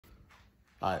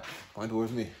All right, point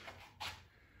towards me.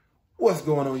 What's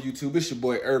going on, YouTube? It's your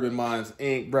boy Urban Minds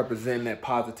Inc. representing that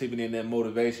positivity and that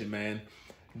motivation, man.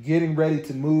 Getting ready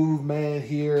to move, man,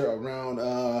 here around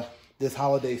this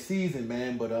holiday season,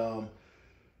 man. But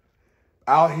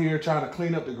out here trying to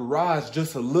clean up the garage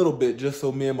just a little bit, just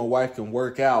so me and my wife can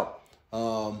work out.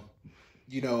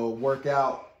 Work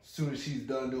out as soon as she's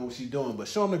done doing what she's doing. But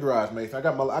show them the garage, mate. I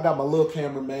got my little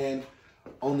cameraman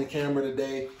on the camera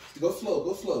today. Go slow,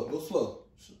 go slow, go slow.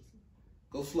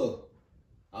 Go slow.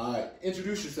 All right,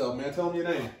 introduce yourself, man. Tell them your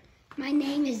name. My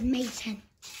name is Mason.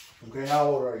 Okay, how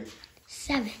old are you?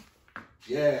 7.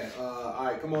 Yeah, all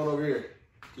right, come on over here.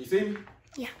 Can you see me?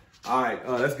 Yeah. All right,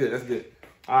 that's good, that's good.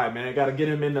 All right, man, I gotta get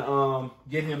him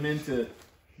into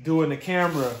doing the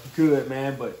camera good,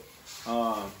 man. But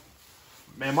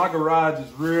man, my garage is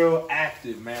real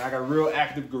active, man. I got a real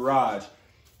active garage.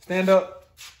 Stand up,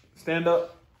 stand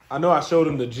up. I know I showed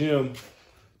him the gym.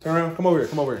 Turn around, come over here,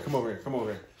 come over here, come over here, come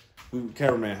over here.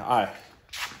 Cameraman, all right.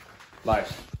 Like,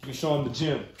 you can show him the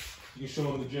gym. You can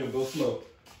show him the gym, go slow.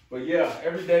 But yeah,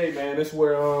 every day, man, that's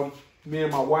where me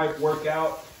and my wife work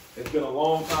out. It's been a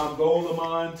long time goal of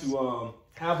mine to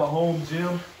have a home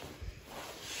gym.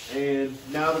 And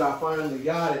now that I finally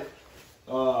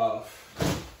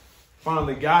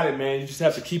got it, man, you just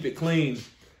have to keep it clean.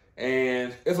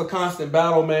 And it's a constant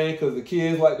battle, man, because the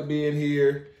kids like to be in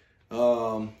here.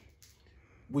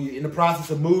 We in the process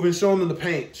of moving. Show them the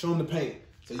paint. Show them the paint.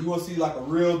 So you will see like a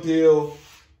real deal.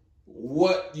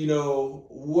 What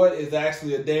is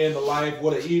actually a day in the life.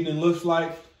 What an evening looks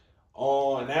like.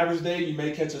 On an average day, you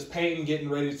may catch us painting, getting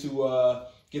ready to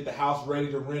get the house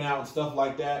ready to rent out and stuff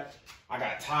like that. I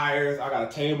got tires. I got a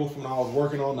table from when I was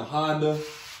working on the Honda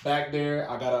back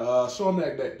there. I got to show them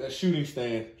that shooting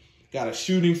stand. Got a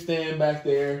shooting stand back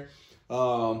there.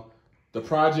 The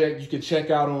project you can check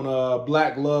out on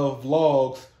Black Love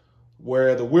Vlogs,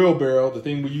 where the wheelbarrow, the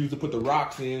thing we use to put the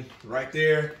rocks in, right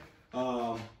there.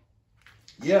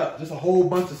 Yeah, just a whole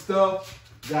bunch of stuff.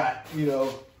 Got,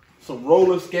 some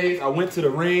roller skates. I went to the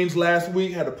range last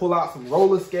week, had to pull out some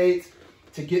roller skates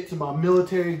to get to my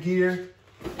military gear,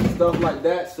 stuff like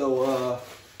that. So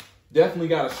definitely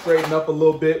got to straighten up a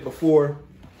little bit before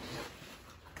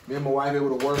me and my wife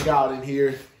able to work out in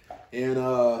here in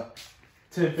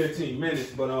 10-15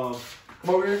 minutes. But come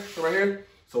over here, come right here.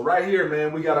 So right here,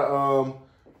 man, we gotta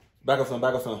back up some.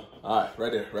 All right,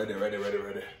 right there.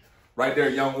 Right there,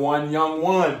 young one.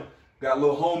 Got a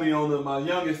little homie on my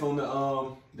youngest on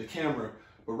the camera.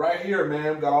 But right here,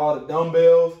 man, we got all the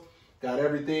dumbbells, got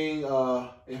everything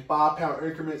in 5-pound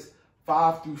increments,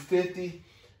 5 through 50.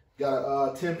 Got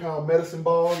a 10-pound medicine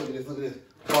ball. Look at this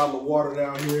bottle of water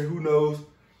down here. Who knows?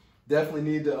 Definitely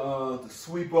need to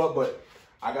sweep up, but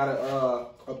I got a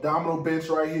abdominal bench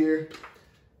right here.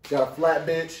 Got a flat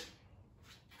bench.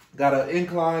 Got an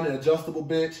incline and adjustable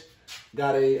bench.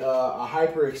 Got a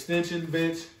hyper extension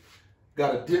bench.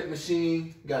 Got a dip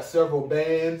machine. Got several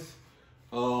bands.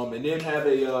 And then have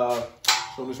a,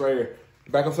 show this right here.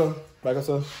 Back up some.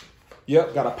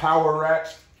 Yep, got a power rack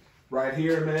right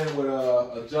here, man, with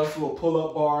a adjustable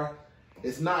pull-up bar.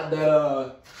 It's not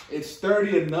that, it's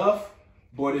sturdy enough.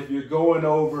 But if you're going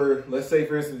over, let's say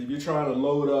for instance, if you're trying to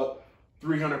load up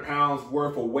 300 pounds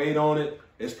worth of weight on it,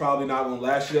 it's probably not gonna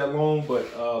last you that long.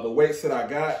 But the weight set I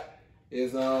got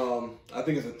is, I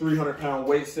think it's a 300-pound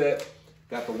weight set.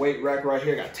 Got the weight rack right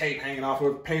here, got tape hanging off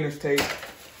of it, painter's tape.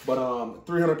 But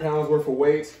 300 pounds worth of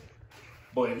weights.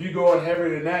 But if you go heavier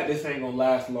than that, this ain't gonna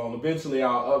last long. Eventually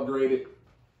I'll upgrade it,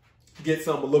 get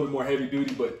something a little bit more heavy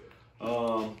duty. But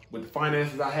with the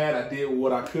finances I had, I did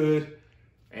what I could.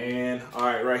 And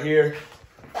all right here,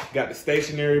 got the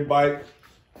stationary bike.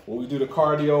 When we do the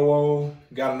cardio on,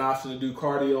 got an option to do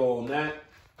cardio on that.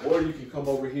 Or you can come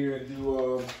over here and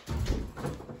do,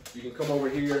 you can come over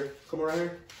here, come around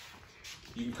here.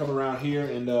 You can come around here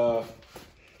and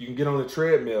you can get on the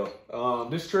treadmill.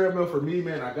 This treadmill for me,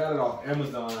 man, I got it off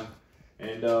Amazon.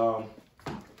 And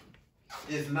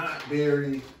it's not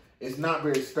very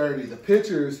sturdy. The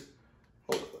pictures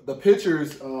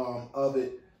of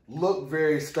it look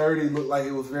very sturdy, look like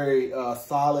it was very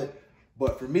solid.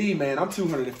 But for me, man, I'm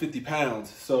 250 pounds,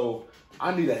 so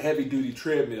I need a heavy duty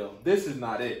treadmill. This is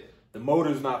not it. The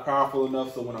motor's not powerful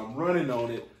enough, so when I'm running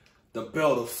on it, the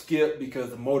belt will skip because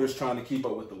the motor's trying to keep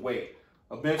up with the weight.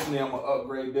 Eventually, I'm gonna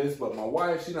upgrade this, but my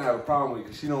wife, she don't have a problem with it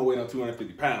because she don't weigh on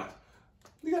 250 pounds.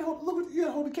 You gotta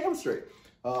hold the camera straight.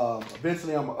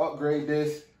 Eventually, I'm gonna upgrade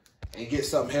this and get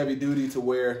something heavy duty to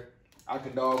where I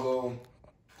can doggone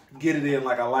get it in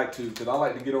like I like to, because I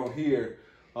like to get on here.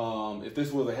 If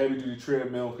this was a heavy duty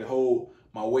treadmill and could hold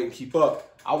my weight and keep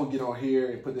up, I would get on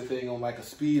here and put the thing on like a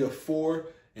speed of 4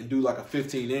 and do like a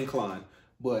 15 incline.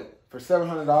 But for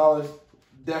 $700,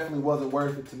 definitely wasn't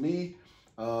worth it to me.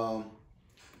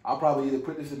 I'll probably either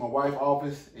put this in my wife's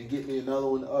office and get me another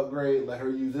one to upgrade, let her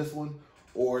use this one,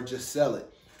 or just sell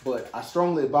it. But I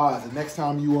strongly advise the next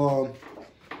time you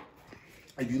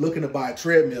if you're looking to buy a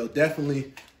treadmill,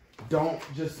 definitely don't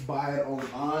just buy it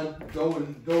online. Go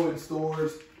in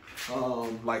stores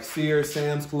like Sears,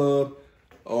 Sam's Club,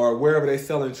 or wherever they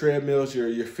selling treadmills,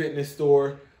 your fitness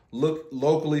store. Look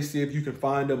locally, see if you can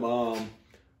find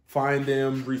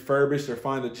them refurbished, or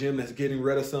find a gym that's getting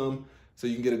rid of some so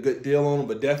you can get a good deal on them.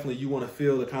 But definitely you want to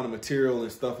feel the kind of material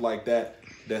and stuff like that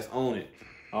that's on it.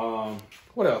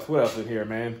 What else in here,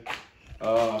 man?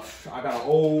 I got an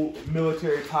old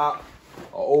military top, an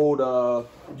old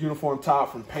uniform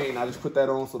top from paint. I just put that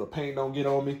on so the paint don't get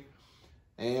on me.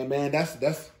 And man, that's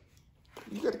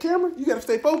you got the camera, you gotta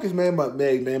stay focused, man.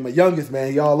 My youngest,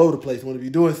 man, he all over the place when you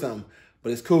doing something.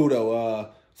 But it's cool though.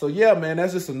 So yeah, man,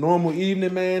 that's just a normal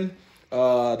evening, man.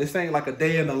 This ain't like a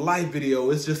day in the life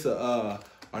video. It's just a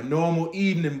normal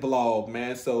evening vlog,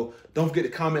 man. So don't forget to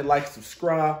comment, like,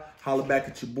 subscribe, holler back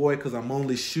at your boy, because I'm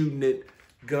only shooting it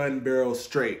gun barrel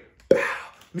straight. Pow.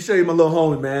 Let me show you my little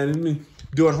homie, man. Let me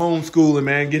doing homeschooling,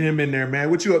 man. Get him in there, man.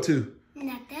 What you up to?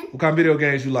 Nothing. What kind of video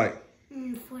games you like?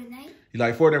 Fortnite. You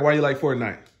like Fortnite? Why you like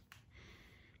Fortnite?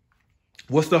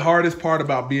 What's the hardest part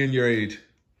about being your age?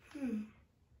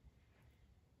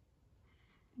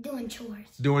 Doing chores.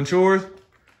 Doing chores?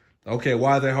 Okay,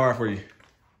 why is that hard for you?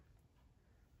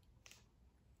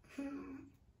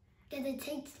 Because it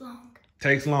takes long.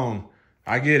 Takes long.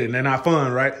 I get it. They're not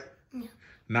fun, right? No.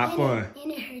 Not fun.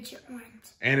 And it hurts your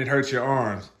arms. And it hurts your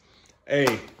arms.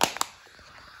 Hey,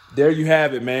 there you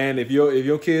have it, man. If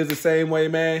your kid's the same way,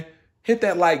 man, hit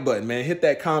that like button, man. Hit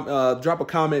that drop a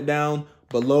comment down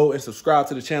below and subscribe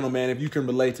to the channel, man, if you can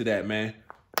relate to that, man.